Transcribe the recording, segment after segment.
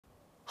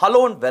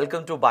Hello and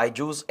welcome to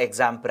BYJU'S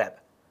Exam Prep.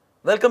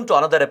 Welcome to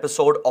another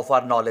episode of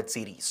our knowledge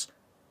series.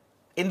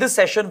 In this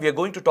session, we are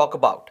going to talk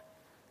about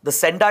the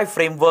Sendai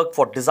Framework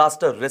for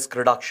Disaster Risk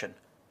Reduction,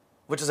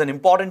 which is an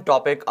important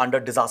topic under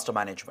disaster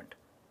management.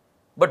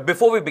 But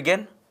before we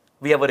begin,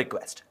 we have a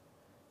request.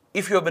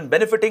 If you have been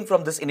benefiting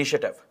from this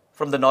initiative,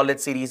 from the knowledge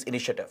series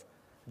initiative,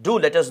 do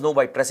let us know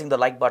by pressing the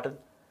like button,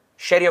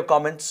 share your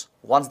comments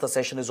once the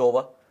session is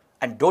over,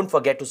 and don't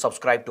forget to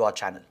subscribe to our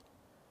channel.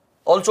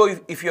 Also,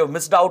 if you have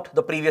missed out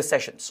the previous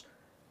sessions,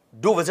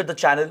 do visit the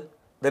channel.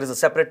 There is a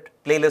separate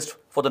playlist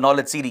for the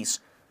knowledge series.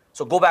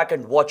 So go back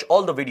and watch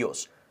all the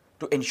videos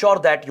to ensure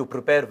that you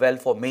prepare well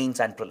for mains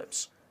and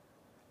prelims.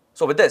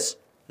 So with this,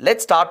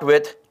 let's start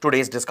with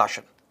today's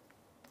discussion.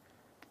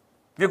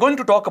 We are going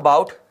to talk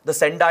about the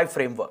Sendai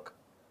Framework.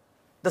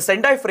 The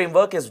Sendai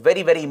Framework is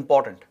very, very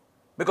important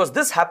because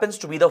this happens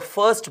to be the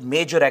first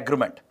major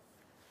agreement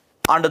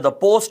under the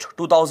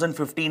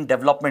post-2015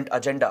 development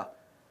agenda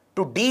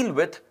to deal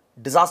with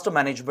disaster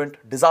management,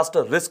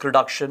 disaster risk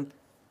reduction,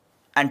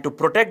 and to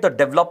protect the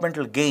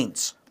developmental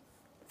gains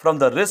from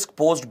the risk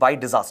posed by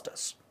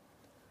disasters.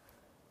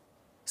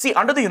 See,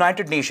 under the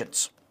United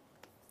Nations,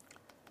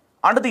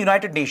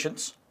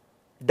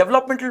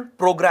 developmental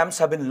programs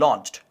have been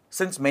launched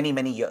since many,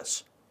 many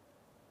years.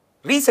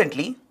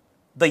 Recently,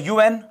 the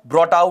UN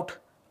brought out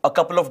a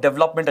couple of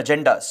development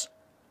agendas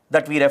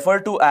that we refer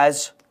to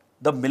as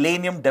the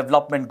Millennium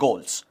Development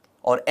Goals,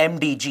 or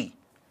MDG,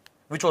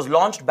 which was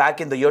launched back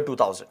in the year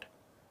 2000.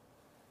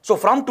 So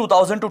from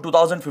 2000 to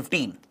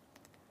 2015,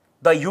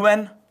 the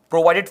UN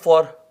provided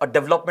for a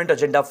development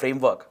agenda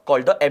framework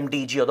called the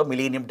MDG, or the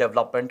Millennium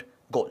Development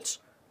Goals.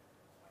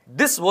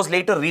 This was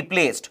later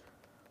replaced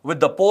with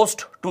the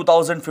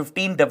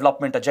post-2015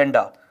 development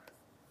agenda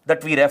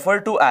that we refer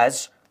to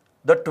as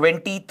the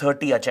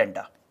 2030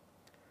 agenda.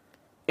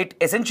 It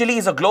essentially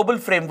is a global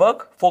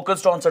framework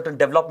focused on certain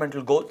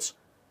developmental goals,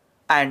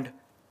 and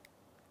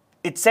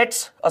it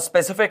sets a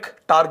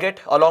specific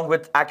target along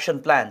with action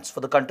plans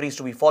for the countries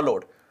to be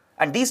followed.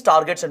 And these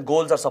targets and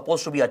goals are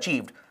supposed to be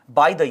achieved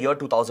by the year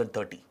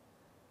 2030.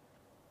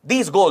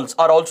 These goals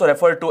are also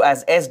referred to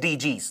as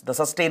SDGs, the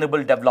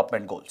Sustainable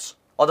Development Goals,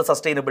 or the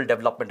Sustainable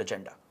Development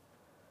Agenda.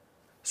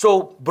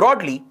 So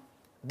broadly,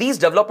 these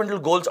developmental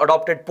goals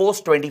adopted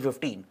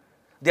post-2015,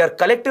 they are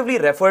collectively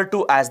referred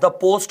to as the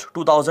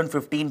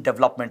post-2015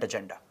 development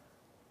agenda.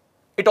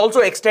 It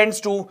also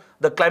extends to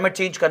the Climate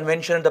Change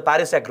Convention and the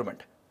Paris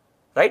Agreement,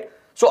 right?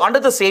 So under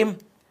the same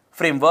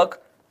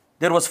framework,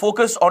 there was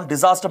focus on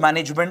disaster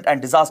management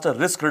and disaster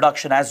risk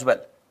reduction as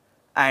well.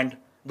 And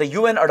the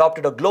UN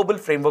adopted a global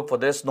framework for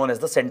this known as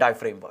the Sendai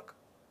Framework.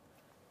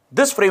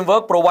 This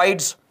framework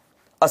provides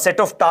a set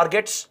of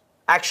targets,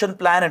 action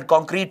plan, and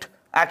concrete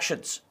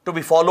actions to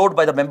be followed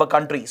by the member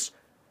countries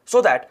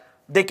so that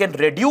they can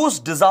reduce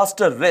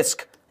disaster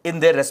risk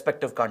in their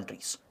respective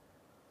countries,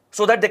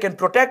 so that they can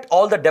protect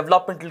all the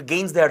developmental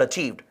gains they had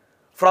achieved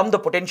from the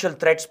potential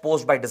threats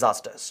posed by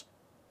disasters.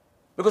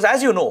 Because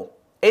as you know,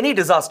 any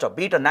disaster,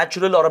 be it a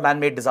natural or a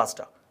man-made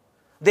disaster,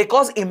 they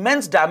cause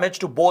immense damage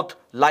to both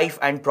life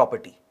and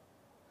property.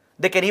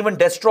 They can even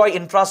destroy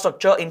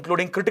infrastructure,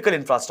 including critical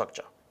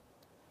infrastructure.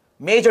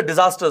 Major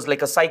disasters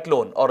like a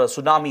cyclone or a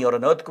tsunami or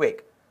an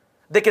earthquake,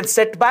 they can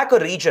set back a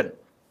region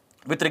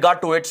with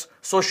regard to its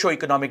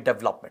socio-economic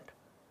development.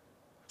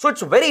 So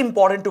it's very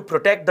important to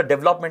protect the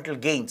developmental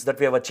gains that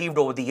we have achieved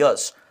over the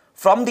years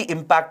from the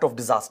impact of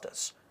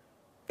disasters.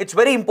 It's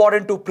very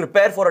important to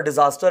prepare for a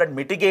disaster and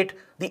mitigate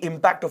the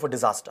impact of a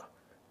disaster.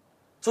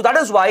 So that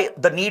is why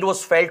the need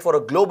was felt for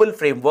a global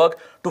framework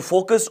to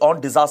focus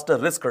on disaster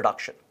risk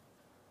reduction.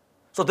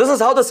 So this is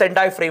how the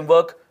Sendai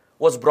Framework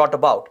was brought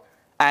about,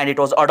 and it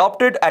was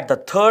adopted at the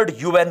 3rd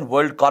UN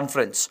World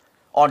Conference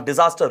on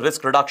Disaster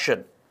Risk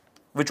Reduction,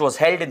 which was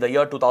held in the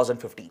year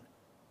 2015.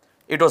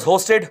 It was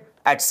hosted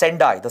at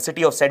Sendai, the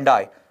city of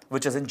Sendai,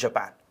 which is in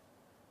Japan.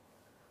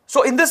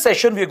 So in this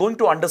session, we are going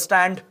to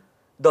understand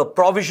the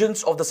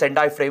provisions of the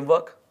Sendai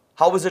Framework,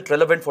 how is it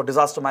relevant for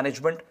disaster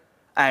management,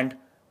 and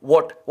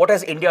what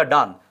has India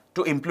done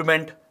to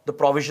implement the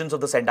provisions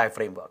of the Sendai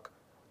Framework.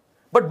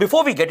 But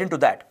before we get into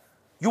that,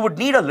 you would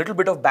need a little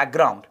bit of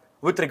background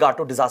with regard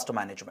to disaster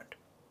management.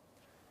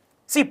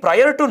 See,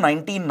 prior to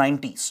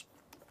 1990s,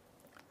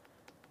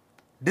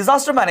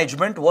 disaster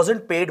management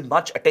wasn't paid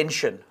much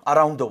attention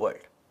around the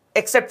world,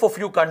 except for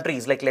few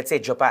countries like, let's say,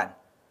 Japan.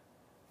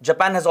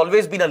 Japan has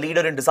always been a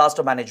leader in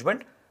disaster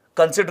management,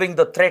 considering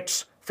the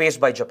threats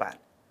faced by Japan.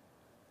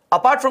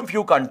 Apart from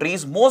few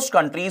countries, most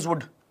countries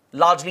would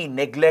largely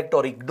neglect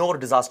or ignore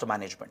disaster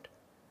management.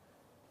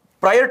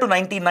 Prior to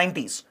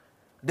 1990s,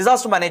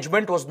 disaster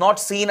management was not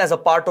seen as a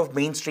part of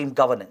mainstream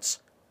governance.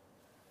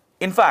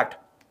 In fact,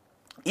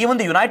 even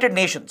the United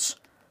Nations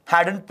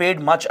hadn't paid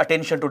much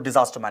attention to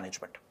disaster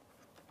management.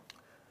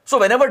 So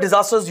whenever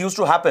disasters used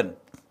to happen,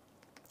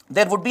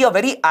 there would be a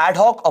very ad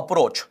hoc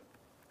approach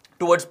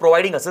towards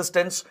providing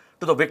assistance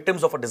to the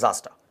victims of a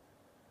disaster.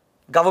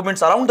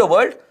 Governments around the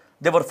world,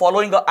 they were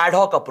following an ad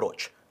hoc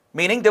approach,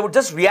 meaning they would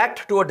just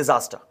react to a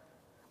disaster.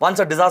 Once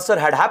a disaster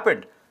had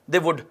happened, they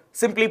would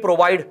simply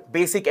provide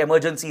basic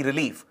emergency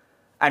relief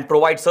and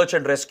provide search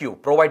and rescue,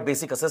 provide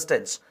basic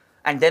assistance,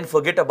 and then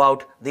forget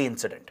about the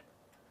incident.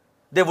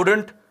 They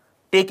wouldn't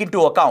take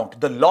into account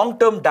the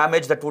long-term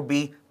damage that would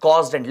be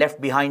caused and left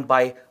behind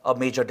by a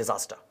major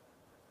disaster.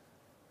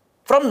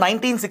 From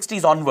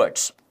 1960s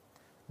onwards,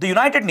 the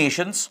United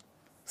Nations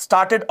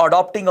started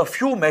adopting a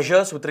few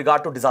measures with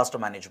regard to disaster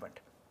management.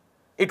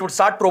 It would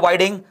start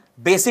providing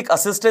basic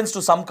assistance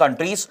to some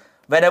countries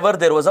whenever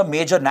there was a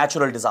major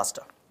natural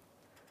disaster.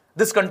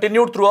 This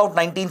continued throughout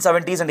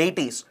 1970s and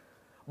 80s,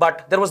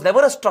 but there was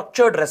never a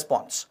structured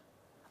response.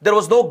 There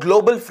was no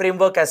global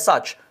framework as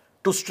such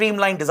to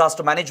streamline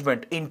disaster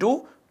management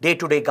into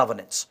day-to-day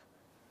governance.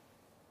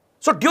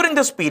 So during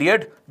this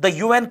period, the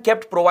UN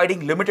kept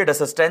providing limited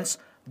assistance,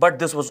 but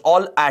this was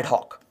all ad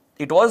hoc.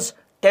 It was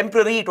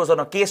temporary, it was on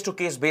a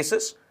case-to-case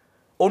basis.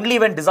 Only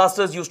when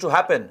disasters used to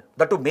happen,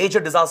 the two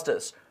major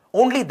disasters,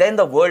 only then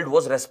the world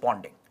was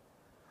responding.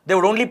 They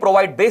would only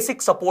provide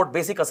basic support,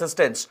 basic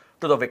assistance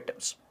to the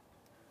victims.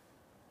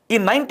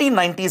 In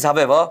 1990s,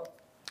 however,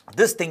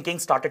 this thinking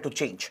started to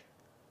change.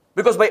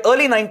 Because by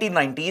early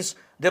 1990s,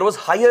 there was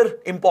higher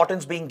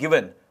importance being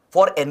given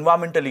for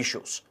environmental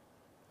issues.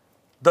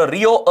 The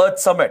Rio Earth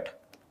Summit,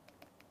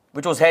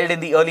 which was held in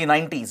the early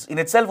 90s, in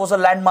itself was a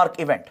landmark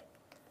event.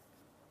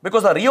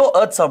 Because the Rio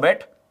Earth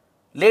Summit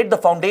laid the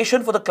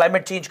foundation for the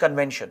Climate Change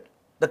Convention,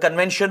 the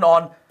Convention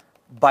on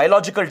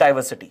Biological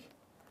Diversity,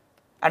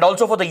 and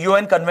also for the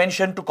UN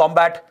Convention to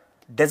combat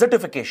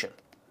desertification.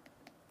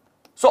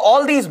 So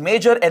all these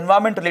major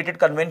environment-related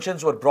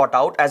conventions were brought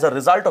out as a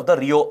result of the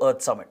Rio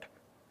Earth Summit.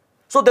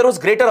 So there was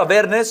greater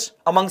awareness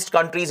amongst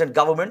countries and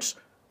governments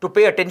to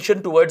pay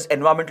attention towards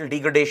environmental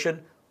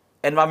degradation,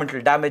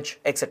 environmental damage,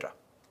 etc.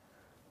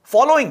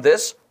 Following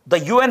this, the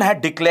UN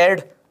had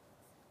declared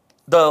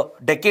the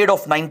decade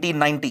of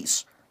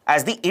 1990s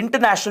as the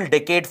International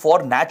Decade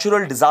for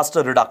Natural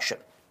Disaster Reduction.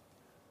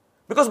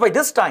 Because by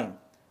this time,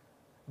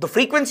 the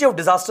frequency of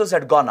disasters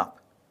had gone up.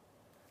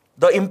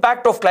 The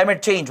impact of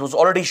climate change was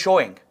already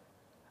showing,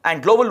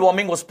 and global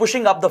warming was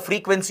pushing up the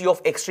frequency of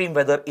extreme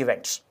weather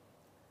events.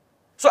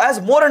 So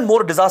as more and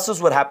more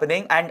disasters were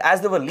happening and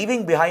as they were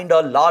leaving behind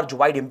a large,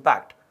 wide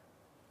impact,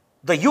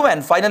 the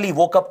UN finally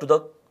woke up to the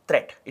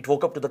threat. It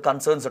woke up to the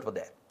concerns that were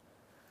there.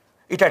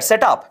 It had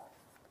set up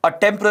a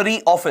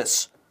temporary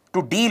office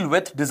to deal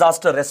with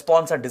disaster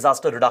response and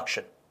disaster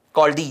reduction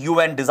called the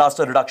UN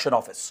Disaster Reduction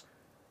Office.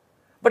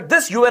 But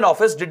this UN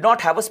office did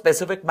not have a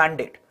specific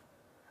mandate.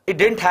 It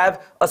didn't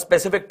have a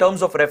specific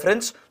terms of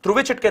reference through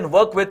which it can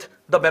work with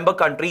the member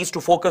countries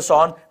to focus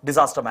on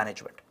disaster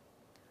management.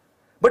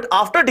 But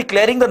after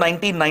declaring the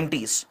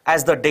 1990s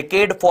as the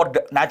decade for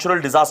natural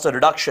disaster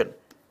reduction,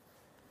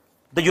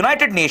 the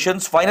United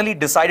Nations finally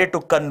decided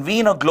to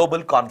convene a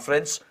global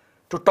conference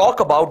to talk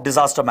about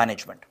disaster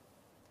management.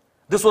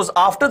 This was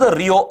after the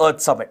Rio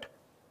Earth Summit.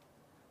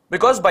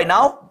 Because by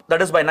now,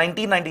 that is by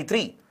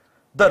 1993,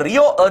 the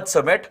Rio Earth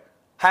Summit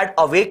had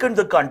awakened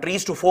the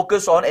countries to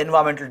focus on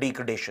environmental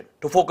degradation,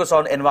 to focus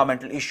on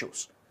environmental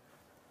issues.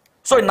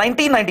 So in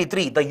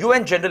 1993, the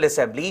UN General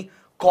Assembly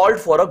called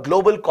for a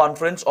global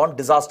conference on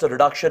disaster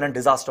reduction and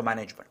disaster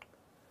management.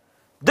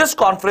 This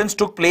conference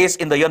took place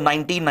in the year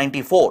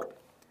 1994,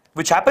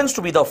 which happens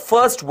to be the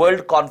first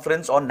World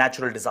Conference on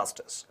Natural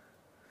Disasters.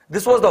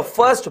 This was the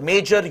first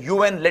major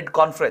UN-led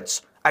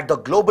conference at the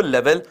global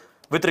level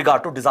with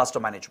regard to disaster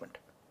management.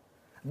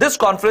 This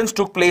conference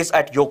took place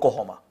at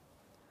Yokohama.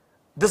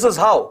 This is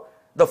how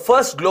the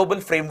first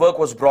global framework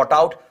was brought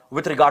out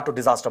with regard to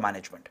disaster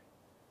management.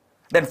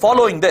 Then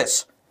following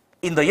this,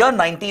 in the year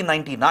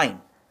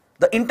 1999,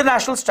 the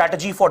International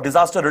Strategy for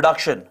Disaster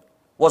Reduction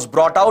was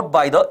brought out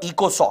by the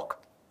ECOSOC,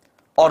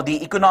 or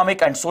the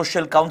Economic and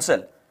Social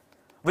Council,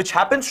 which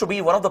happens to be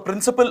one of the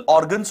principal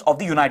organs of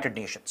the United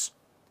Nations.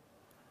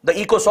 The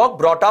ECOSOC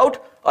brought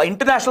out an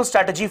international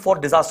strategy for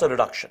disaster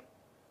reduction.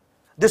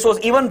 This was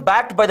even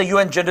backed by the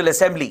UN General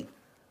Assembly,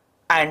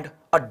 and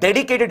a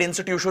dedicated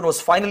institution was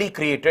finally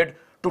created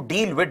to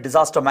deal with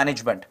disaster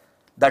management,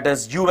 that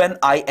is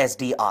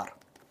UNISDR.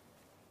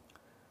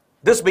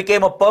 This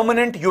became a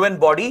permanent UN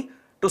body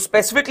to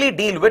specifically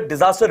deal with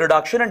disaster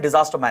reduction and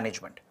disaster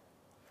management.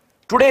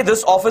 Today,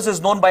 this office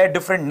is known by a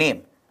different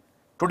name.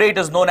 Today, it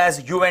is known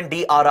as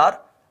UNDRR,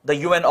 the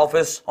UN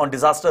Office on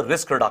Disaster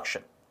Risk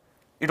Reduction.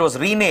 It was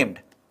renamed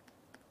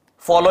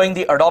following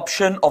the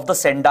adoption of the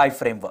Sendai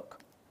Framework.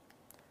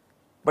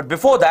 But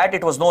before that,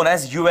 it was known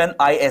as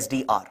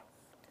UNISDR.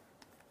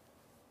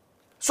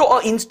 So,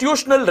 an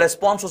institutional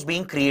response was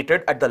being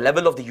created at the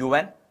level of the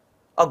UN.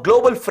 A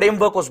global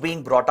framework was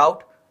being brought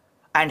out.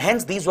 And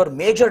hence, these were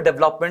major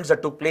developments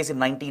that took place in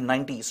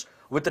 1990s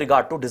with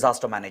regard to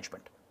disaster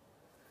management.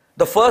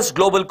 The first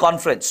global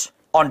conference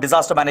on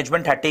disaster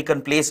management had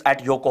taken place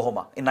at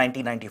Yokohama in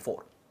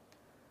 1994.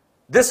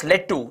 This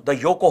led to the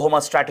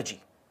Yokohama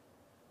Strategy.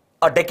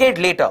 A decade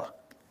later,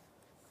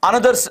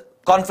 another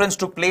conference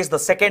took place, the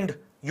second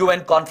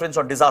UN Conference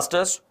on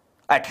Disasters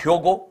at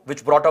Hyogo,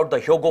 which brought out the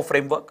Hyogo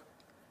framework.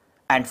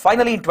 And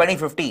finally, in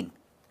 2015,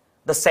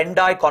 the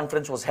Sendai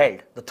Conference was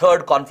held, the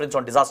third conference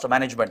on disaster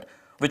management,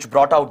 which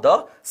brought out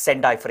the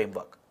Sendai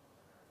Framework.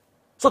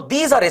 So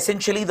these are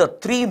essentially the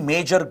three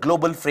major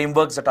global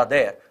frameworks that are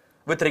there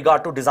with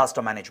regard to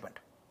disaster management.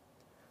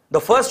 The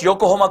first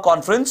Yokohama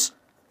Conference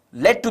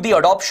led to the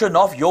adoption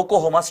of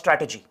Yokohama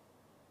Strategy.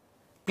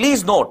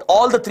 Please note,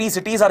 all the three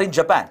cities are in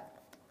Japan.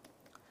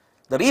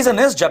 The reason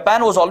is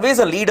Japan was always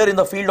a leader in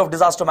the field of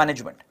disaster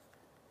management.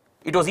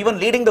 It was even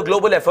leading the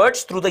global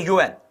efforts through the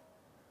UN.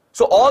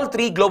 So all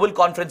three global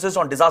conferences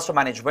on disaster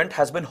management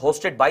has been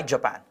hosted by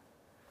Japan.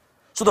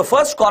 So the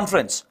first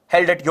conference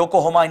held at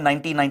Yokohama in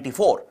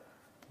 1994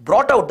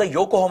 brought out the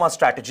Yokohama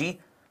Strategy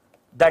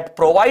that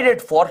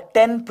provided for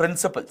 10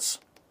 principles.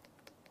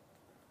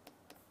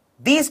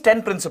 These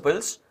 10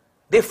 principles,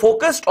 they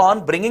focused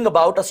on bringing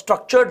about a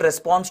structured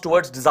response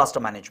towards disaster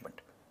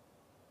management.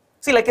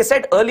 See, like I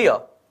said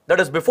earlier, that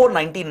is before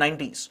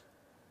 1990s,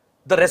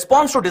 the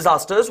response to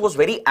disasters was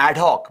very ad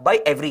hoc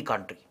by every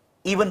country,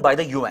 even by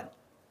the UN.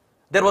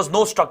 There was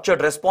no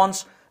structured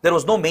response, there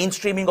was no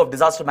mainstreaming of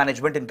disaster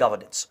management in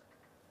governance.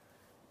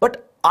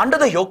 But under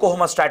the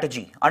Yokohama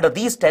Strategy, under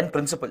these 10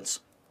 principles,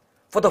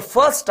 for the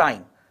first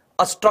time,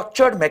 a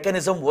structured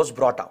mechanism was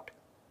brought out.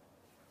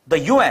 The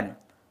UN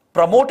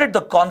promoted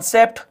the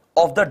concept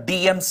of the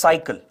DM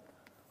cycle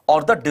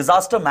or the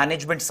disaster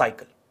management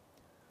cycle.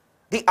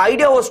 The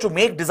idea was to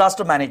make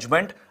disaster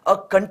management a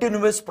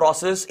continuous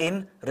process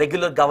in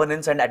regular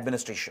governance and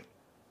administration.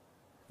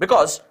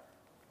 Because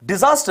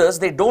disasters,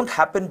 they don't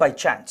happen by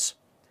chance,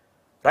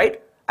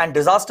 right? And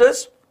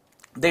disasters,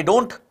 they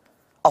don't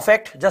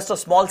affect just a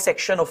small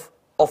section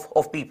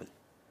of people.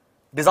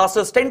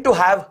 Disasters tend to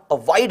have a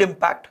wide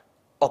impact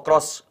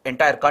across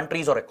entire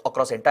countries or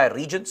across entire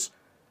regions.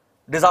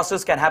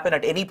 Disasters can happen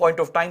at any point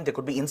of time, they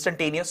could be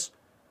instantaneous,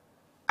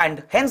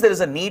 and hence there is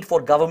a need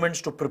for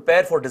governments to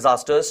prepare for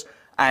disasters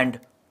and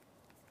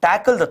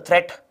tackle the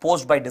threat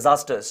posed by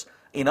disasters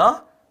in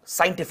a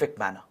scientific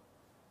manner.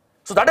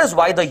 So that is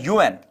why the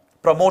UN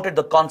promoted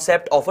the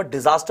concept of a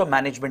disaster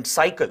management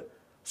cycle,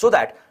 so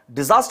that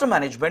disaster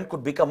management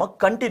could become a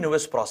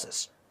continuous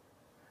process.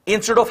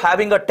 Instead of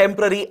having a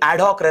temporary ad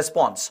hoc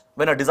response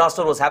when a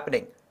disaster was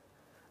happening,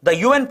 the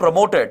UN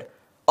promoted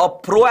a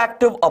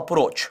proactive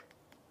approach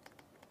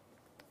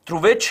through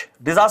which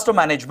disaster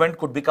management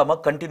could become a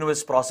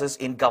continuous process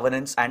in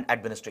governance and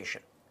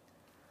administration.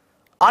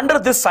 Under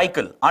this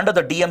cycle, under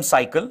the DM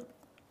cycle,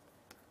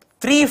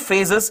 three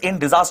phases in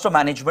disaster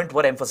management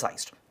were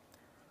emphasized.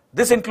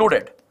 This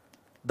included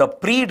the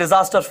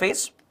pre-disaster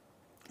phase,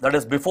 that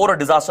is before a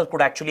disaster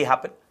could actually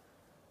happen,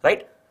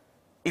 right?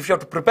 If you have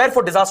to prepare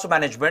for disaster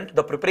management,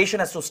 the preparation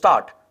has to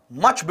start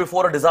much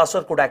before a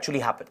disaster could actually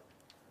happen.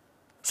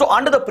 So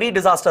under the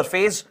pre-disaster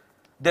phase,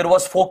 there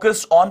was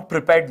focus on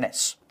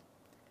preparedness.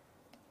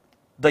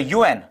 The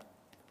UN,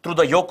 through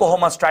the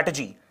Yokohama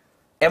Strategy,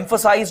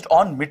 emphasized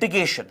on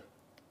mitigation.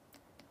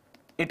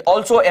 It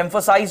also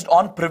emphasized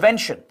on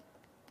prevention,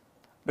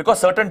 because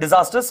certain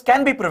disasters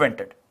can be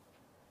prevented.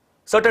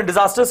 Certain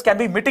disasters can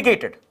be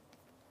mitigated.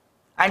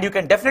 And you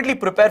can definitely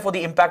prepare for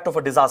the impact of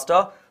a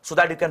disaster so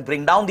that you can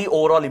bring down the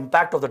overall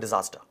impact of the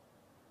disaster.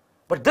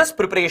 But this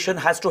preparation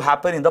has to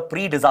happen in the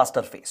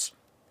pre-disaster phase.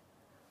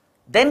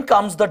 Then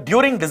comes the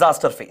during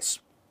disaster phase,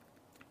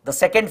 the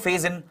second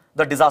phase in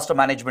the disaster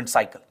management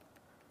cycle.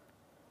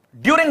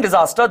 During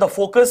disaster, the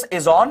focus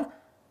is on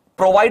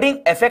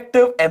providing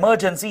effective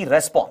emergency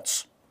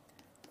response.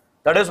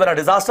 That is, when a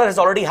disaster has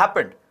already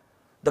happened,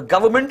 the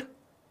government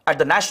at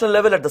the national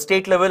level, at the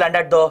state level, and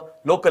at the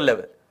local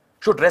level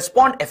should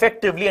respond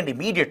effectively and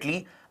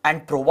immediately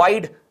and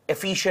provide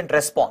efficient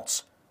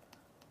response.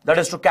 That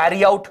is, to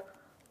carry out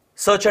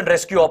search and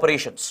rescue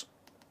operations,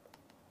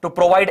 to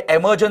provide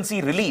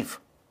emergency relief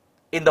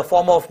in the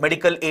form of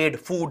medical aid,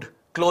 food,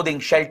 clothing,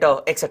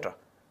 shelter, etc.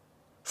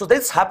 So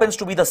this happens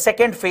to be the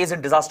second phase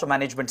in disaster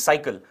management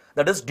cycle,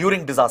 that is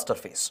during disaster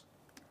phase.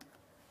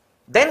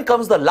 Then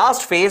comes the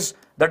last phase,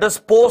 that is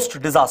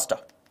post-disaster.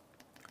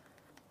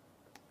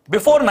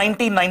 Before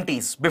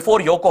 1990s,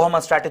 before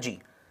Yokohama Strategy,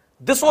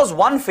 this was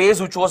one phase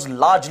which was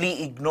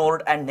largely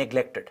ignored and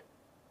neglected.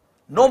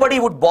 Nobody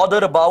would bother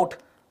about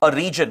a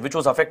region which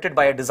was affected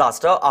by a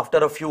disaster after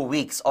a few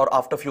weeks or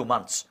after a few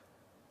months.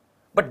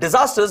 But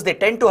disasters, they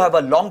tend to have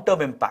a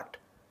long-term impact.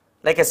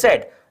 Like I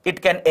said,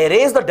 it can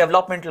erase the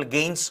developmental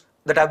gains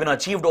that have been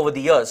achieved over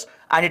the years,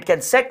 and it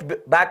can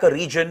set back a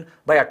region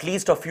by at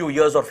least a few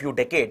years or few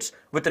decades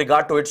with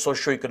regard to its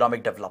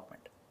socio-economic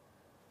development.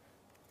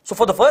 So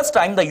for the first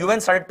time, the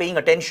UN started paying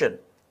attention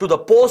to the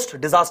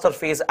post-disaster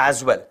phase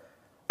as well.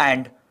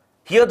 And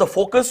here the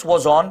focus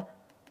was on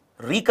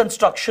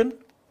reconstruction,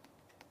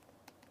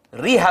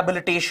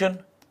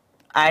 rehabilitation,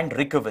 and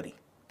recovery.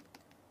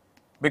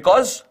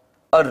 Because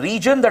a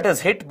region that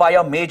is hit by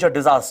a major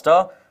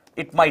disaster,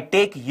 it might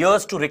take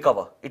years to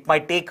recover. It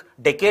might take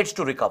decades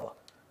to recover.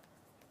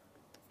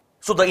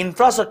 So the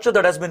infrastructure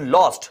that has been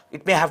lost,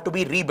 it may have to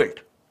be rebuilt.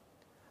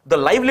 The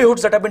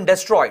livelihoods that have been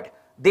destroyed,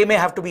 they may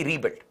have to be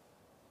rebuilt,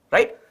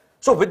 right?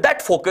 So with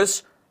that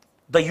focus,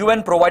 the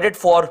UN provided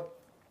for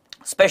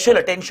special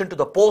attention to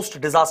the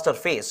post-disaster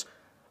phase,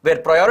 where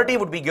priority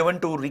would be given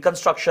to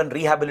reconstruction,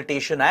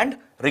 rehabilitation, and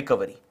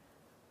recovery.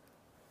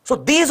 So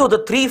these are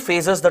the three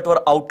phases that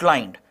were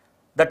outlined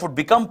that would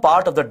become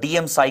part of the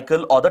DM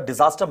cycle or the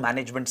disaster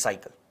management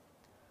cycle.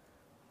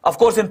 Of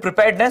course, in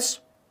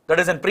preparedness, that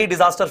is in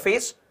pre-disaster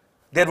phase,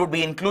 there would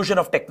be inclusion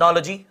of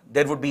technology,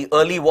 there would be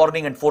early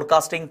warning and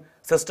forecasting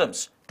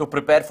systems to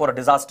prepare for a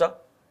disaster.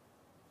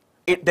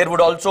 There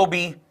would also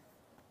be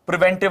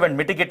preventive and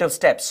mitigative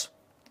steps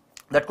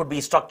that could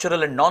be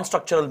structural and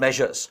non-structural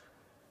measures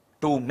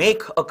to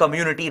make a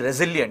community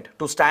resilient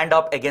to stand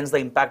up against the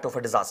impact of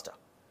a disaster.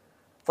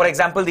 For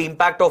example, the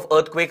impact of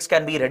earthquakes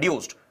can be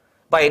reduced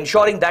by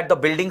ensuring that the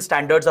building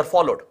standards are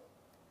followed.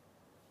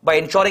 By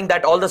ensuring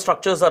that all the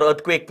structures are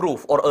earthquake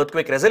proof or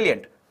earthquake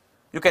resilient,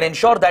 you can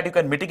ensure that you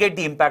can mitigate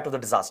the impact of the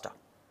disaster.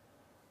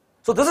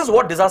 So this is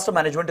what disaster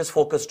management is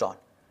focused on.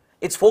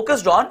 It's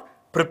focused on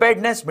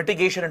preparedness,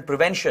 mitigation and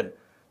prevention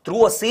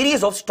through a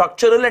series of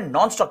structural and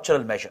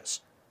non-structural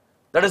measures.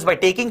 That is by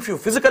taking few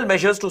physical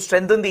measures to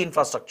strengthen the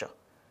infrastructure,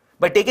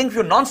 by taking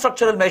few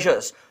non-structural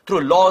measures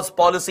through laws,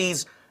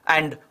 policies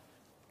and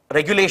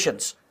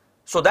regulations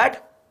so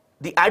that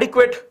the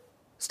adequate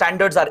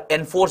standards are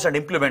enforced and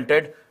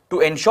implemented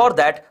to ensure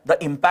that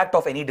the impact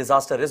of any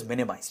disaster is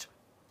minimized.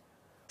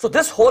 So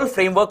this whole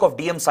framework of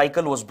DM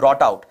cycle was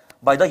brought out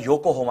by the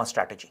Yokohama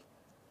Strategy.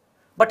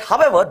 But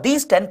however,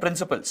 these 10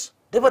 principles,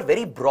 they were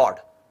very broad.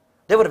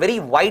 They were very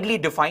widely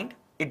defined.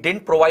 It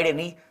didn't provide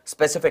any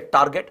specific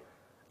target.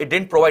 It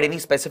didn't provide any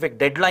specific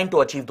deadline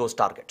to achieve those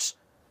targets.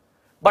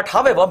 But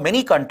however,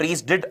 many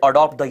countries did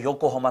adopt the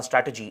Yokohama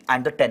Strategy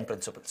and the 10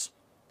 principles.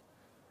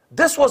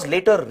 This was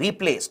later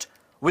replaced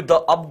with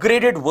the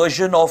upgraded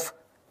version of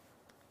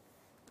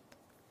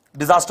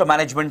disaster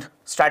management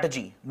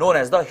strategy known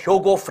as the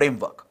Hyogo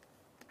Framework.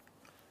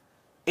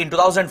 In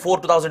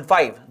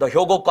 2004-2005, the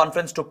Hyogo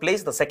conference took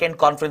place, the second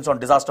conference on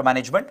disaster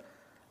management,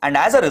 and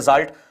as a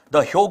result,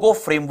 the Hyogo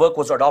Framework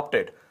was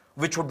adopted,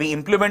 which would be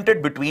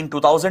implemented between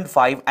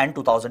 2005 and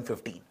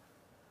 2015.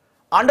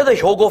 Under the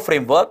Hyogo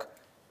Framework,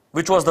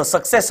 which was the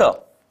successor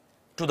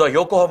to the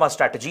Yokohama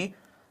Strategy,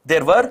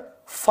 there were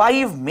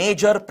 5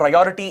 major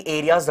priority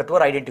areas that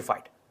were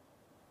identified.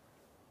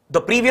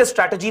 The previous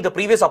strategy, the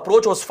previous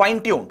approach was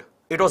fine-tuned.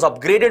 It was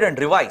upgraded and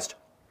revised.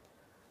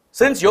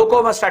 Since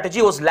Yokohama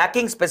Strategy was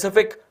lacking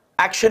specific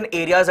action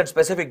areas and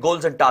specific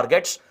goals and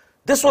targets,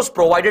 this was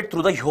provided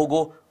through the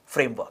Hyogo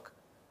Framework.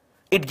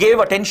 It gave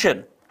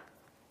attention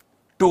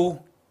to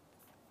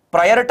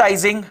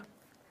prioritizing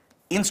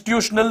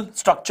institutional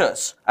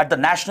structures at the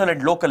national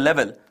and local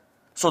level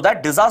so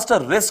that disaster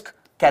risk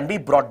can be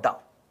brought down.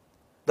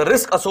 The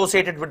risk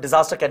associated with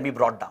disaster can be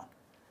brought down.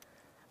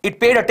 It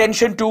paid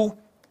attention to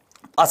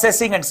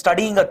assessing and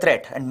studying a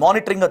threat and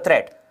monitoring a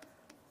threat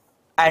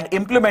and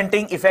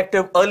implementing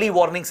effective early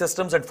warning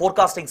systems and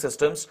forecasting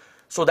systems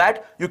so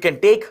that you can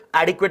take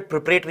adequate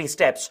preparatory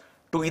steps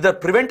to either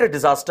prevent a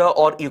disaster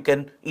or you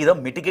can either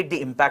mitigate the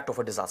impact of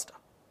a disaster.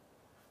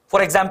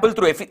 For example,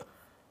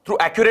 through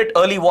accurate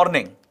early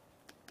warning,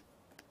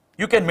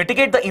 you can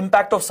mitigate the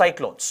impact of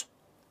cyclones,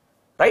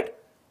 right?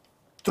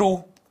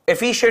 Through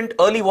efficient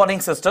early warning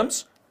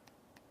systems,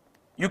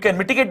 you can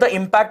mitigate the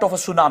impact of a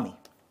tsunami.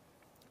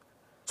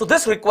 So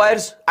this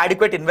requires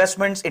adequate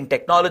investments in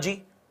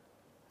technology.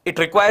 It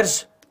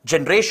requires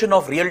generation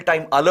of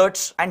real-time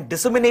alerts and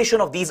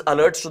dissemination of these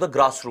alerts to the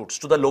grassroots,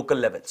 to the local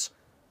levels.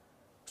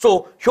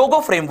 So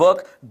Hyogo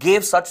Framework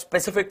gave such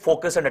specific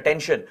focus and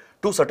attention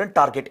to certain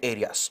target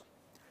areas.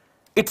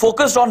 It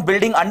focused on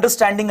building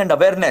understanding and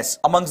awareness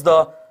amongst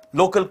the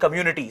local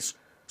communities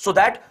so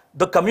that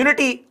the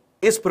community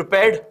is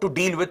prepared to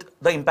deal with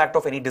the impact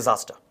of any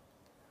disaster.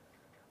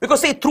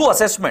 Because see, through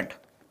assessment,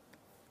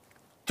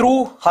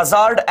 through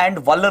hazard and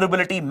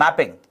vulnerability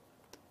mapping,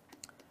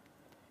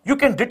 you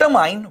can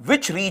determine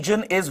which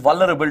region is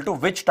vulnerable to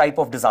which type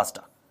of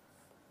disaster.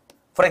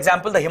 For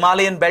example, the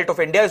Himalayan belt of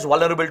India is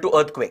vulnerable to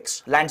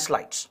earthquakes,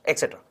 landslides,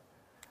 etc.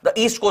 The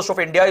east coast of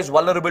India is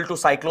vulnerable to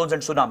cyclones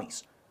and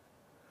tsunamis.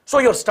 So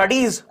your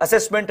studies,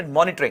 assessment and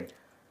monitoring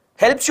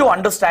helps you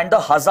understand the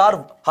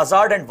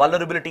hazard and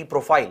vulnerability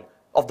profile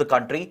of the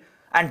country,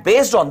 and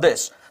based on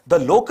this, the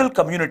local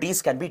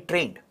communities can be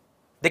trained.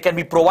 They can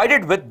be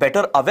provided with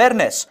better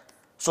awareness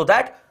so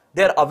that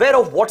they are aware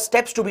of what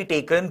steps to be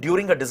taken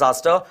during a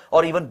disaster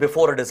or even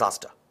before a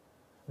disaster.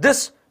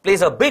 This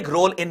plays a big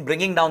role in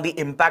bringing down the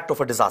impact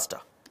of a disaster.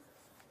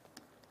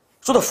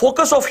 So the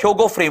focus of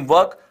Hyogo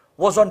Framework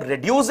was on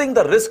reducing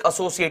the risk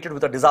associated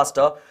with a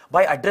disaster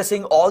by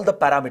addressing all the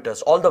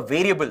parameters, all the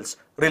variables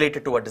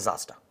related to a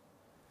disaster.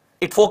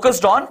 It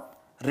focused on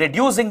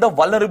reducing the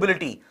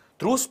vulnerability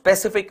through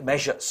specific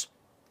measures.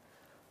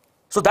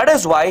 So that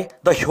is why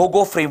the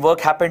Hyogo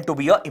Framework happened to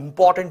be an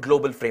important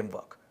global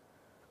framework.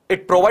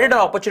 It provided an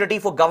opportunity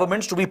for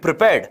governments to be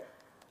prepared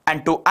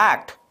and to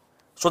act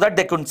so that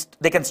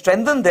they can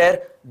strengthen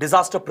their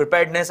disaster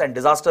preparedness and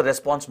disaster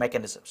response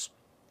mechanisms.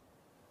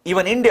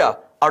 Even India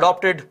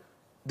adopted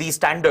these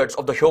standards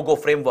of the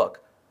Hyogo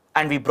Framework,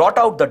 and we brought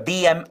out the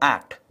DM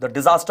Act, the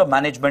Disaster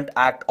Management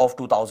Act of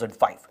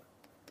 2005.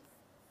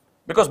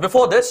 Because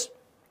before this,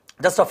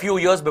 just a few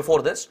years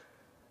before this,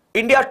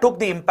 India took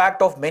the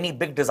impact of many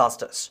big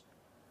disasters.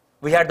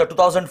 We had the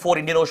 2004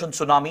 Indian Ocean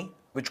tsunami,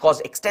 which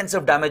caused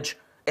extensive damage,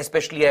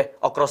 especially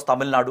across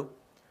Tamil Nadu.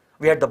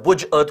 We had the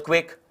Byjus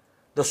earthquake,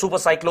 the super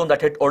cyclone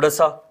that hit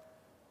Odisha.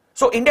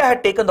 So India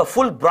had taken the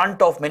full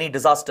brunt of many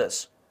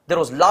disasters. There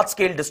was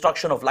large-scale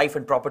destruction of life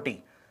and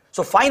property.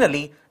 So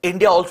finally,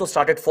 India also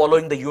started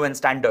following the UN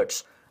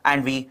standards,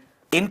 and we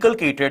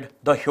inculcated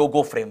the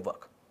Hyogo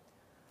framework.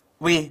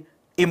 We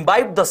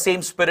imbibed the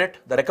same spirit,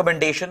 the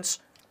recommendations.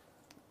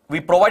 We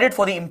provided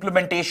for the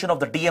implementation of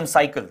the DM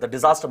cycle, the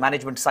disaster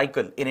management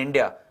cycle in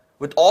India,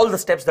 with all the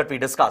steps that we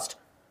discussed.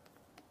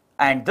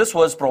 And this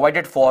was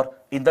provided for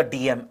in the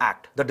DM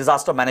Act, the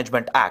Disaster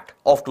Management Act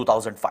of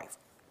 2005.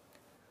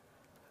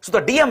 So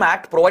the DM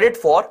Act provided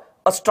for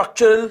a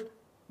structural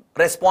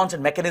response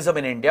and mechanism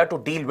in India to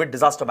deal with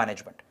disaster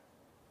management.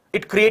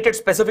 It created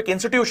specific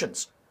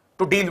institutions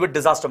to deal with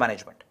disaster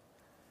management.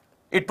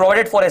 It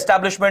provided for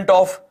establishment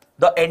of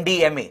the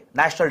NDMA,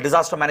 National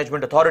Disaster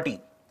Management Authority,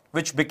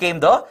 which became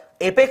the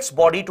apex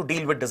body to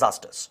deal with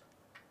disasters.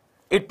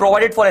 It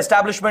provided for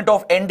establishment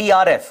of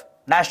NDRF,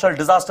 National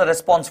Disaster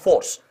Response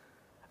Force,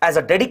 as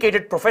a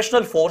dedicated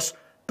professional force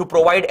to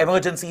provide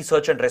emergency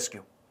search and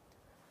rescue.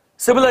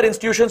 Similar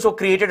institutions were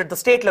created at the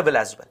state level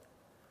as well.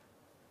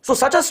 So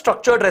such a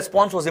structured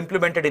response was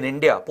implemented in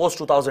India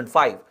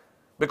post-2005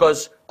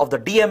 because of the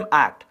DM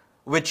Act,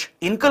 which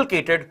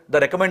inculcated the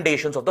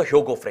recommendations of the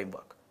Hyogo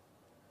framework.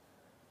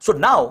 So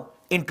now,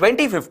 in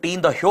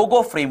 2015, the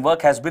Hyogo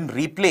framework has been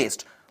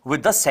replaced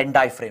with the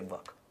Sendai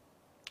framework.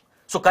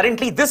 So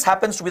currently, this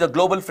happens to be the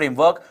global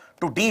framework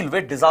to deal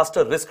with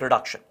disaster risk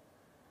reduction.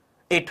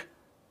 It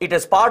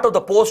is part of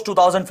the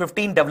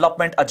post-2015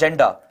 development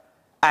agenda,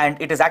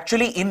 and it is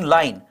actually in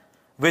line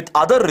with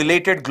other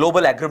related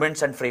global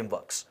agreements and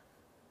frameworks.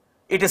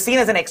 It is seen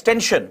as an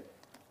extension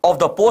of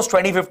the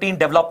post-2015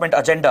 development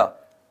agenda,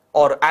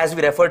 or as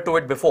we referred to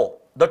it before,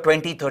 the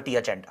 2030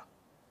 agenda.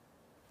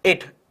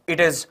 It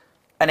is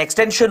an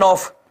extension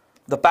of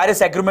the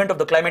Paris Agreement of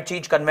the Climate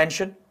Change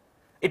Convention.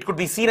 It could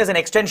be seen as an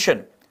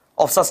extension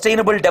of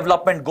Sustainable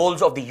Development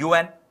Goals of the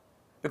UN,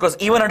 because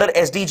even under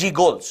SDG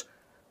goals,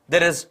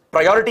 there is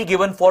priority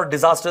given for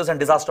disasters and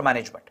disaster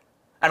management,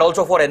 and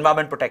also for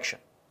environment protection.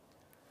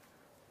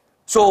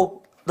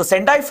 So the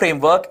Sendai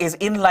framework is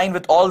in line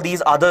with all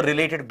these other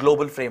related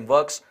global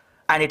frameworks,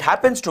 and it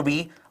happens to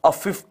be a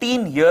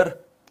 15-year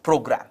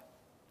program,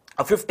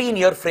 a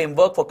 15-year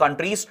framework for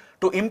countries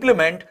to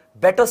implement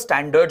better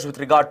standards with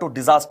regard to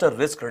disaster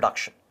risk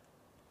reduction.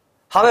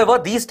 However,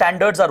 these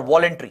standards are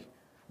voluntary.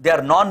 They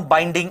are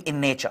non-binding in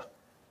nature.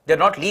 They are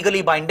not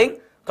legally binding.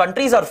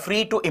 Countries are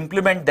free to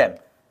implement them.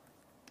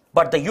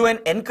 But the UN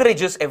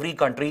encourages every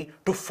country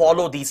to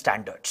follow these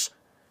standards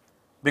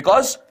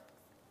because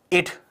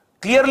it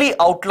clearly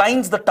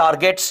outlines the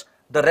targets,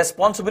 the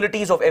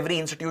responsibilities of every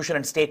institution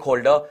and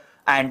stakeholder,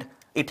 and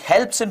it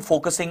helps in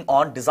focusing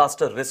on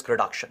disaster risk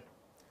reduction.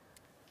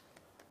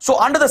 So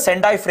under the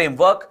Sendai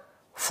framework,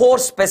 4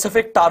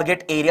 specific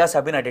target areas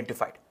have been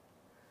identified.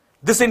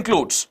 This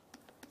includes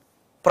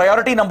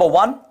priority number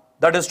 1,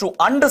 that is to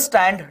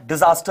understand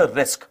disaster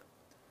risk.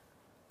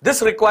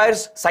 This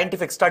requires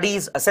scientific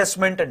studies,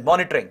 assessment and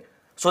monitoring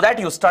so that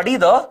you study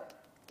the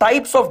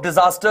types of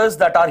disasters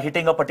that are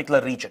hitting a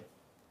particular region.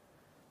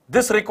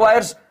 This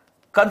requires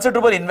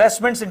considerable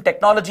investments in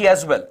technology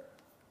as well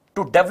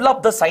to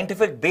develop the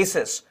scientific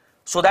basis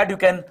so that you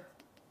can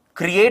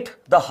create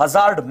the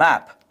hazard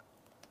map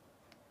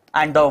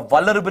and the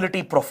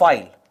vulnerability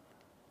profile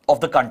of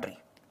the country.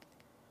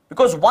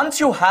 Because once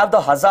you have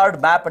the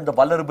hazard map and the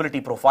vulnerability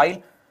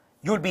profile,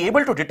 you will be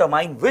able to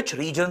determine which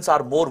regions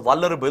are more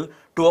vulnerable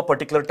to a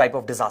particular type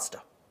of disaster.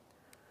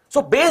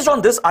 So based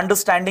on this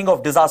understanding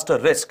of disaster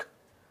risk,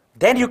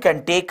 then you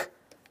can take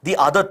the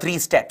other 3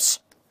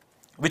 steps,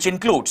 which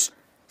includes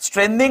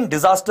strengthening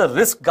disaster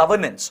risk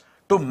governance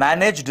to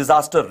manage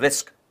disaster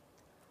risk.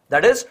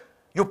 That is,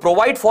 you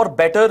provide for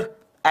better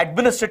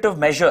administrative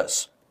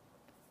measures.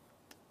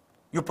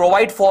 You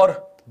provide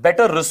for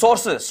better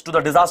resources to the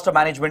disaster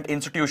management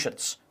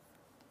institutions.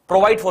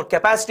 Provide for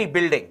capacity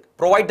building,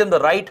 provide them the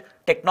right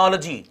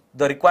technology,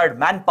 the required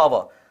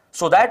manpower,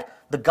 so that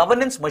the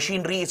governance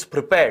machinery is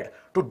prepared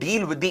to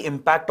deal with the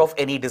impact of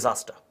any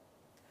disaster.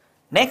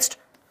 Next,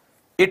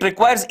 it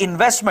requires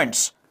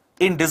investments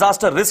in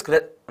disaster risk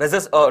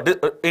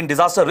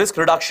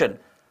reduction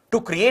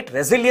to create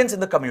resilience in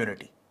the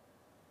community.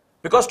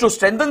 Because to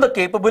strengthen the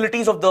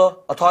capabilities of the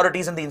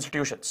authorities and the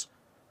institutions,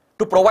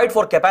 to provide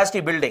for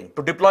capacity building,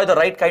 to deploy the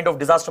right kind of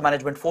disaster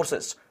management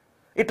forces,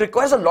 it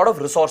requires a lot of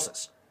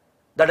resources.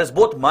 That is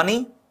both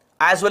money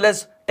as well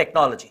as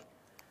technology.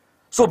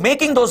 So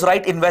making those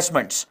right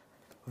investments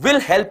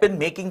will help in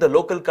making the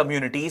local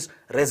communities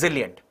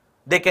resilient.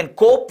 They can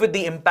cope with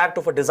the impact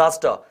of a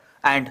disaster,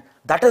 and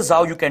that is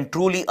how you can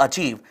truly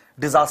achieve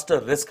disaster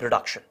risk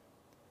reduction.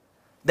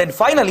 Then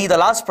finally, the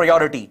last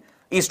priority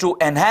is to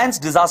enhance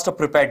disaster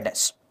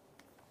preparedness.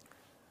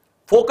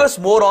 Focus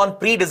more on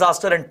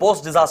pre-disaster and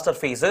post-disaster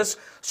phases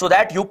so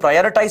that you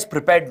prioritize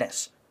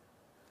preparedness.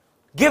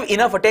 Give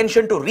enough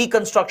attention to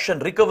reconstruction,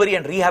 recovery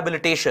and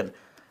rehabilitation,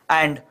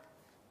 and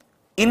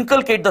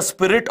inculcate the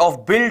spirit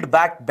of build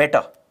back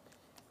better.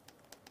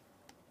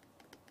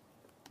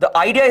 The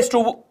idea is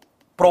to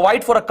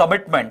provide for a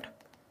commitment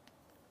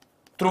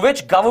through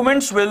which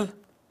governments will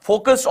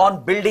focus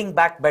on building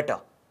back better,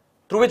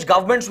 through which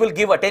governments will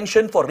give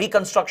attention for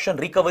reconstruction,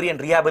 recovery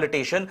and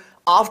rehabilitation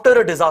after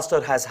a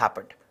disaster has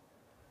happened.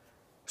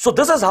 So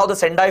this is how the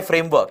Sendai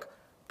Framework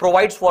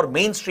provides for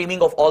mainstreaming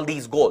of all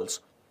these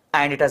goals,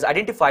 and it has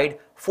identified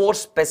 4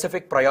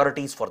 specific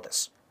priorities for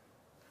this.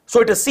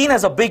 So it is seen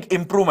as a big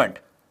improvement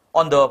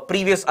on the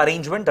previous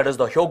arrangement, that is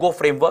the Hyogo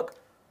framework.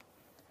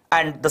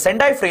 And the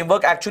Sendai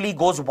Framework actually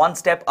goes one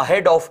step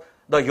ahead of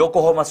the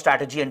Yokohama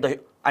Strategy and the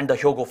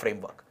Hyogo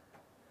framework.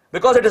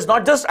 Because it is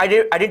not just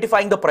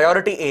identifying the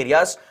priority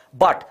areas,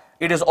 but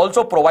it is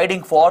also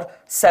providing for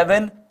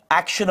 7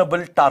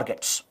 actionable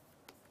targets.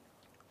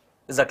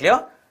 Is that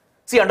clear?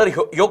 See, under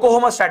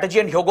Yokohama Strategy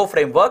and Hyogo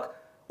framework,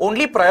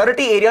 only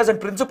priority areas and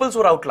principles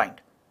were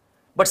outlined.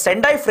 But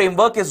Sendai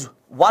Framework is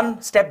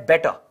one step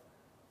better,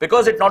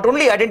 because it not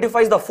only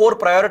identifies the 4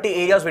 priority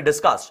areas we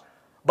discussed,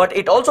 but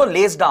it also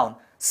lays down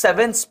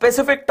 7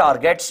 specific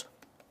targets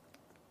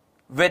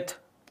with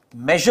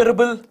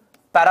measurable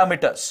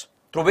parameters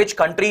through which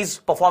countries'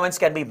 performance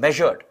can be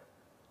measured,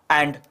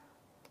 and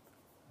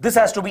this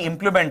has to be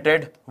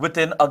implemented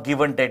within a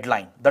given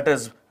deadline, that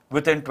is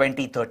within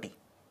 2030.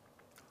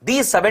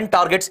 These 7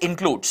 targets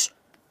includes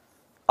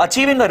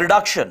achieving a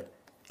reduction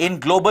in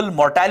global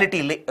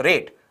mortality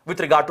rate with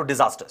regard to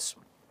disasters.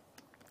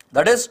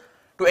 That is,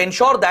 to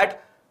ensure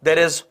that there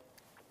is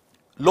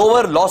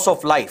lower loss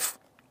of life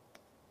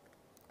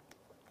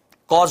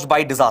caused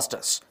by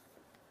disasters.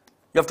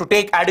 You have to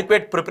take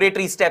adequate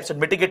preparatory steps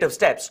and mitigative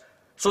steps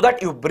so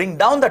that you bring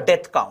down the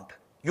death count,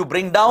 you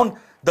bring down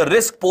the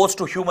risk posed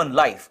to human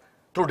life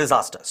through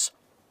disasters.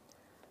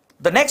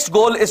 The next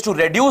goal is to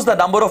reduce the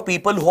number of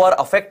people who are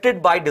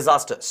affected by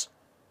disasters,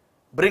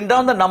 bring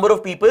down the number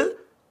of people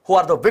who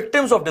are the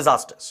victims of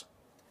disasters.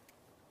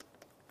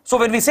 So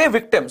when we say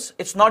victims,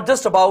 it's not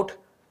just about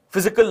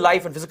physical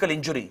life and physical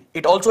injury,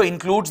 it also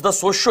includes the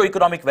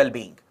socio-economic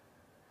well-being,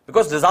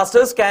 because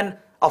disasters can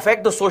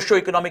affect the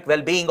socio-economic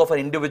well-being of an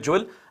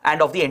individual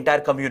and of the entire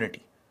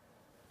community.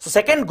 So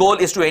second goal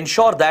is to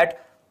ensure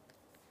that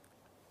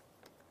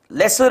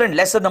lesser and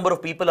lesser number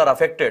of people are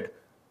affected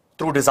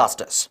through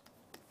disasters.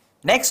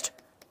 Next,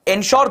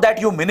 ensure that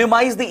you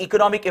minimize the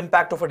economic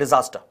impact of a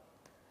disaster.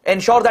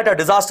 Ensure that a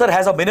disaster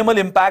has a minimal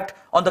impact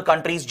on the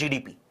country's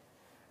GDP.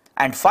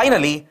 And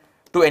finally,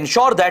 to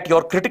ensure that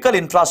your critical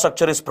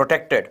infrastructure is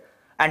protected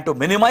and to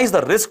minimize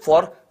the risk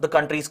for the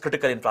country's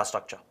critical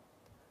infrastructure.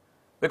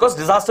 Because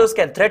disasters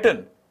can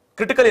threaten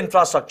critical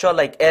infrastructure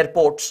like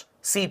airports,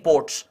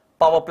 seaports,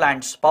 power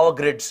plants, power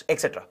grids,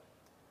 etc.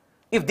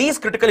 If these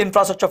critical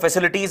infrastructure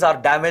facilities are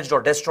damaged or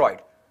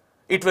destroyed,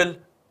 it will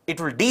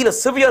deal a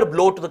severe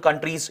blow to the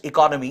country's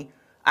economy,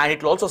 and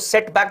it will also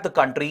set back the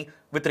country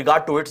with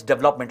regard to its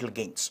developmental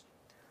gains.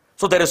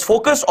 So there is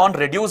focus on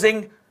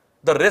reducing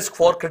the risk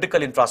for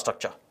critical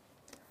infrastructure.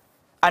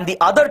 And the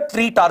other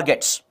 3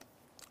 targets,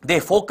 they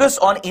focus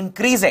on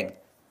increasing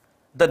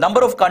the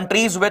number of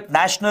countries with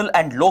national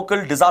and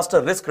local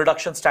disaster risk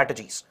reduction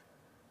strategies.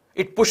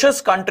 It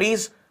pushes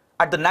countries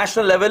at the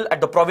national level, at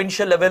the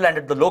provincial level, and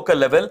at the local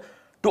level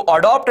to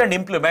adopt and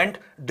implement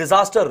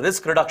disaster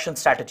risk reduction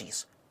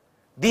strategies.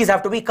 These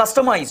have to be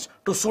customized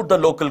to suit the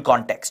local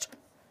context.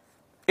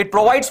 It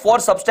provides for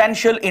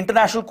substantial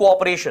international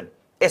cooperation,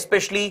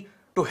 especially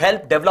to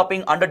help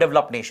developing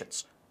underdeveloped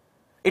nations.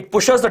 It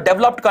pushes the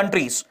developed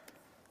countries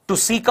to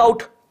seek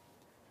out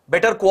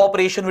better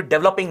cooperation with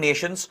developing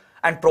nations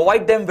and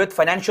provide them with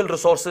financial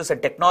resources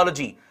and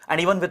technology and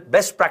even with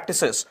best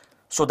practices,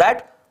 so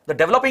that the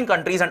developing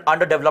countries and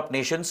underdeveloped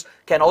nations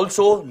can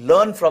also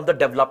learn from the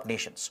developed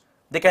nations.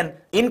 They can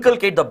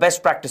inculcate the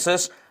best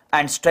practices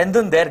and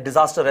strengthen their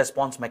disaster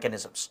response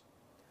mechanisms.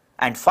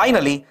 And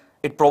finally,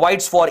 it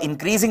provides for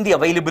increasing the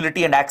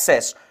availability and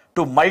access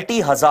to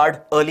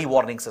multi-hazard early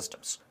warning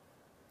systems.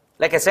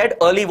 Like I said,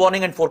 early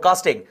warning and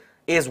forecasting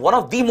is one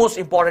of the most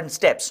important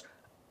steps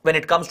when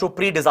it comes to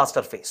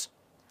pre-disaster phase.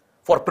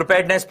 For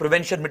preparedness,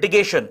 prevention,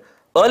 mitigation,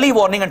 early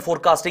warning and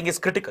forecasting is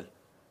critical.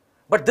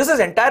 But this is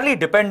entirely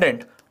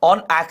dependent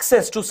on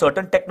access to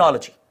certain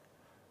technology.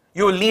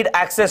 You will need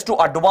access to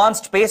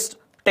advanced space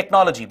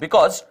technology,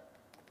 because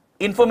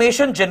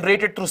information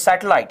generated through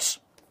satellites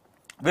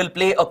will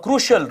play a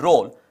crucial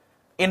role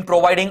in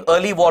providing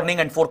early warning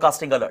and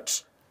forecasting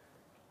alerts.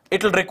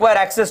 It will require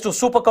access to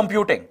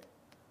supercomputing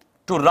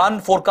to run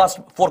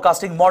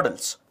forecasting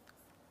models.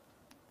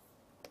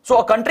 So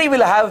a country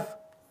will have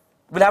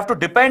to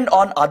depend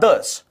on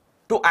others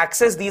to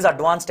access these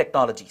advanced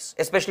technologies,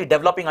 especially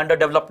developing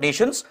underdeveloped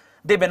nations.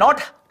 They may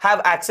not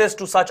have access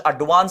to such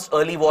advanced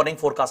early warning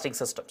forecasting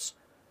systems.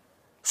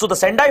 So the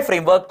Sendai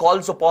Framework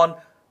calls upon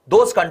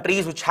those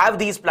countries which have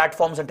these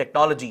platforms and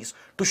technologies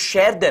to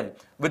share them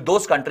with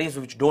those countries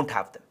which don't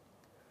have them.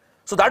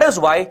 So that is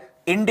why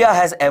India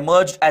has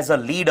emerged as a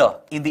leader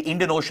in the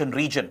Indian Ocean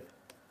region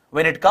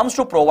when it comes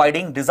to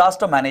providing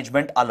disaster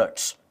management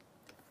alerts.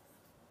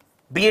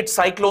 Be it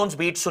cyclones,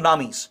 be it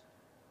tsunamis,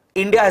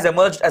 India has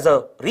emerged as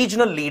a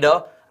regional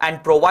leader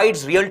and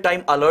provides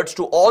real-time alerts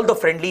to all the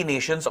friendly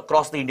nations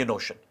across the Indian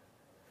Ocean.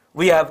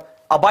 We have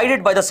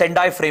abided by the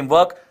Sendai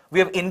Framework. We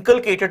have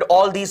inculcated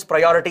all these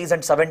priorities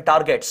and 7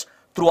 targets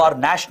through our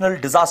National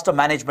Disaster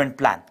Management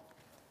Plan.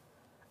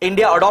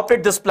 India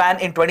adopted this plan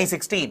in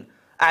 2016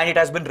 and it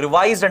has been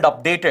revised and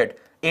updated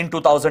in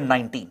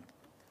 2019.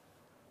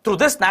 Through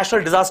this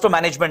National Disaster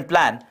Management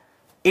Plan,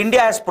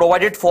 India has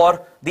provided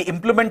for the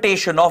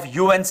implementation of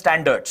UN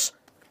standards,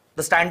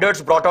 the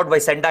standards brought out by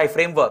Sendai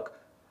Framework,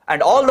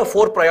 and all the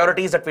 4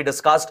 priorities that we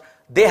discussed,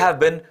 they have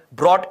been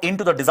brought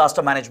into the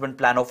Disaster Management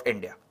Plan of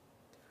India.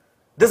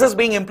 This is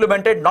being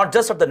implemented not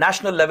just at the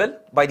national level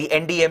by the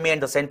NDMA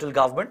and the central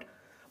government,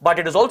 but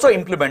it is also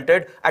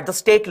implemented at the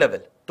state level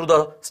through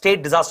the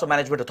state disaster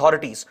management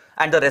authorities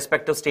and the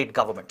respective state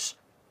governments.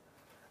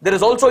 There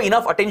is also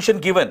enough attention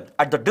given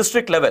at the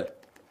district level,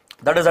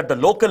 that is at the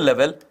local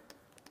level,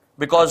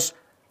 because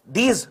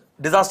these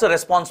disaster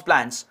response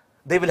plans,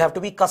 they will have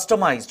to be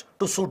customized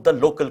to suit the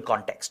local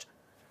context.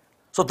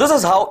 So this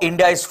is how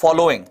India is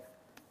following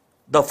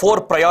the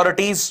 4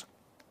 priorities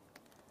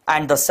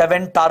and the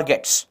 7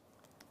 targets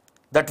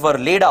that were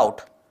laid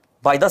out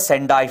by the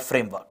Sendai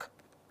Framework.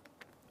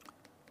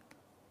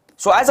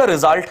 So as a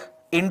result,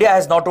 India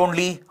has not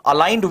only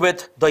aligned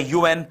with the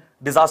UN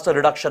disaster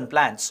reduction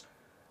plans,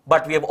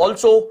 but we have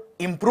also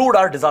improved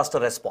our disaster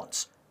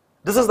response.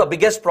 This is the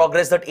biggest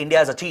progress that India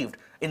has achieved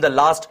in the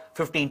last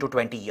 15 to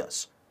 20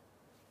 years.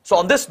 So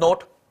on this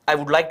note, I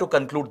would like to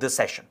conclude this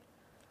session.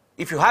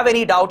 If you have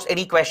any doubts,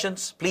 any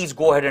questions, please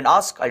go ahead and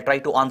ask. I'll try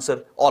to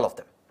answer all of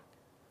them.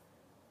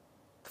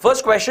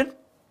 First question,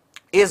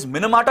 is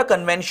Minamata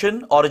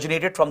Convention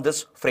originated from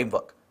this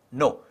framework?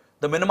 No.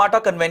 The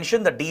Minamata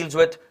Convention that deals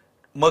with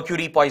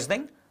mercury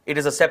poisoning, it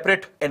is a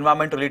separate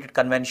environment-related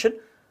convention.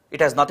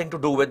 It has nothing to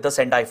do with the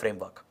Sendai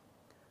Framework.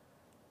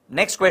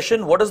 Next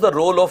question, what is the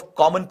role of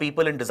common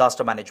people in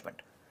disaster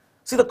management?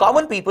 See, the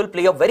common people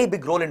play a very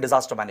big role in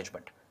disaster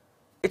management.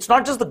 It's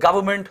not just the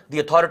government, the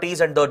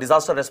authorities and the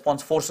disaster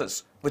response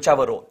forces which have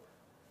a role.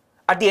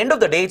 At the end of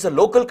the day, it's a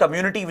local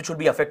community which will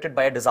be affected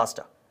by a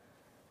disaster.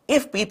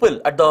 If people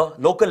at the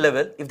local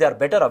level, if they are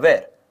better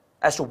aware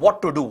as to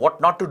what to do,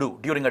 what not to do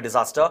during a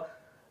disaster,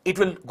 it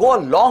will go a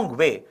long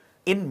way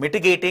in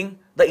mitigating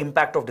the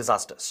impact of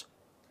disasters.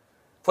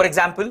 For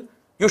example,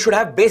 you should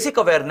have basic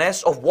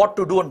awareness of what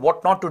to do and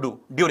what not to do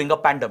during a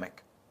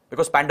pandemic,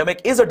 because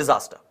pandemic is a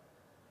disaster.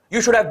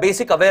 You should have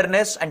basic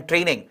awareness and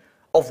training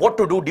of what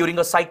to do during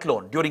a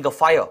cyclone, during a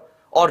fire,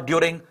 or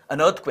during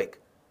an earthquake.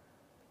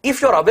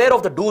 If you're aware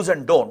of the do's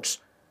and don'ts,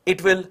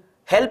 it will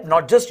help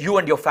not just you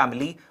and your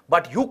family,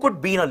 but you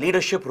could be in a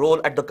leadership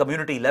role at the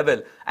community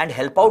level and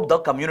help out the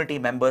community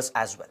members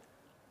as well.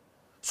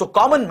 So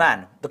common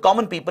man, the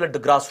common people at the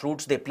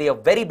grassroots, they play a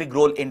very big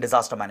role in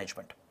disaster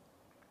management.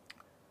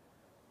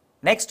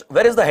 Next,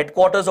 where is the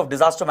headquarters of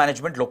disaster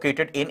management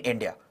located in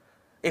India?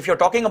 If you're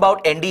talking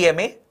about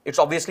NDMA, it's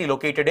obviously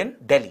located in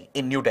Delhi,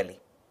 in New Delhi.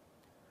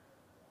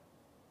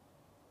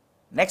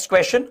 Next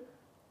question,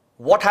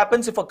 what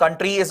happens if a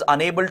country is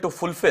unable to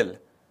fulfill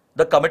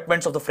the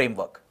commitments of the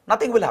framework?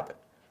 Nothing will happen.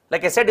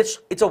 Like I said,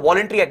 it's a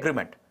voluntary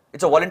agreement.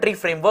 It's a voluntary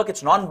framework.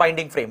 It's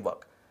non-binding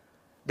framework.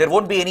 There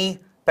won't be any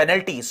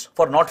penalties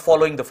for not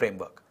following the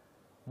framework.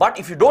 But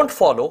if you don't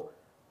follow,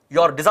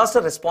 your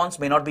disaster response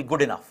may not be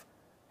good enough,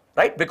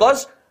 right?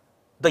 Because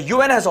the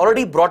UN has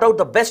already brought out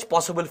the best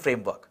possible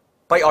framework.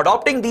 By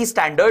adopting these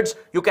standards,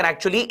 you can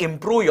actually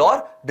improve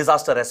your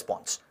disaster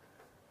response.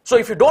 So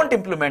if you don't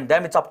implement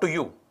them, it's up to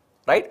you,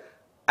 right?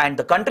 And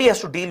the country has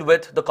to deal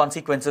with the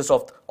consequences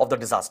of the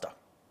disaster.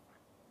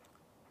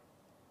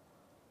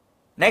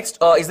 Next,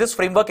 is this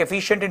framework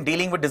efficient in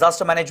dealing with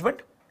disaster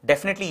management?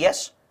 Definitely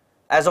yes.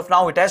 As of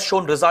now, it has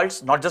shown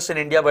results, not just in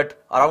India,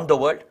 but around the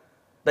world.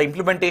 The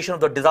implementation of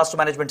the disaster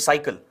management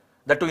cycle,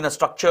 that too in a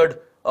structured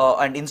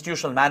and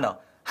institutional manner,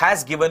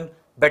 has given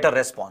better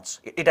response.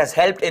 It has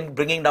helped in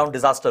bringing down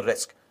disaster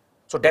risk.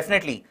 So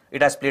definitely,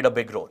 it has played a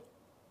big role.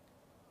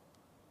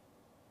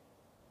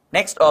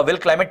 Next, will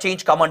climate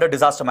change come under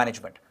disaster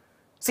management?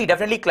 See,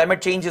 definitely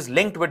climate change is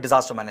linked with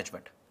disaster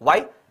management.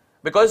 Why?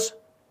 Because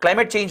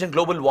climate change and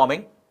global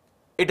warming,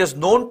 it is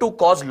known to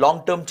cause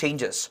long-term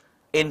changes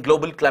in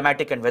global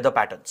climatic and weather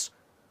patterns.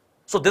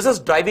 So this is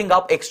driving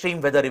up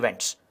extreme weather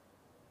events.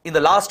 In the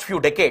last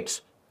few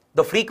decades,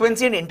 the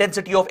frequency and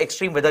intensity of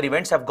extreme weather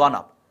events have gone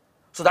up.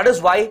 So that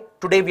is why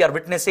today we are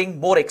witnessing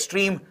more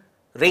extreme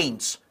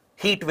rains,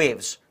 heat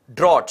waves,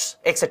 droughts,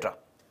 etc.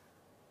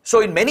 So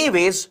in many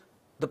ways,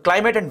 the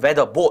climate and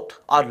weather both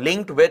are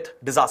linked with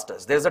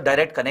disasters. There's a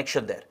direct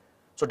connection there.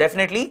 So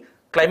definitely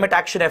climate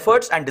action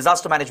efforts and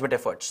disaster management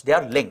efforts, they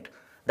are linked.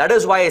 That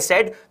is why I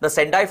said the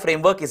Sendai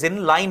Framework is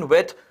in line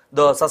with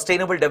the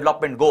Sustainable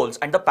Development Goals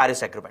and the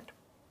Paris Agreement.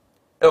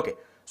 Okay,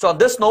 so on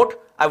this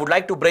note, I would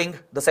like to bring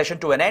the session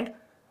to an end.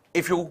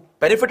 If you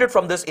benefited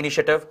from this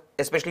initiative,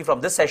 especially from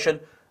this session,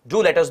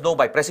 do let us know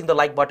by pressing the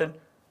like button,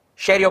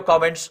 share your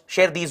comments,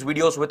 share these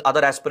videos with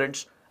other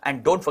aspirants,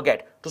 and don't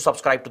forget to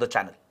subscribe to the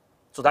channel.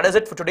 So that is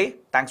it for today.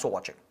 Thanks for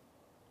watching.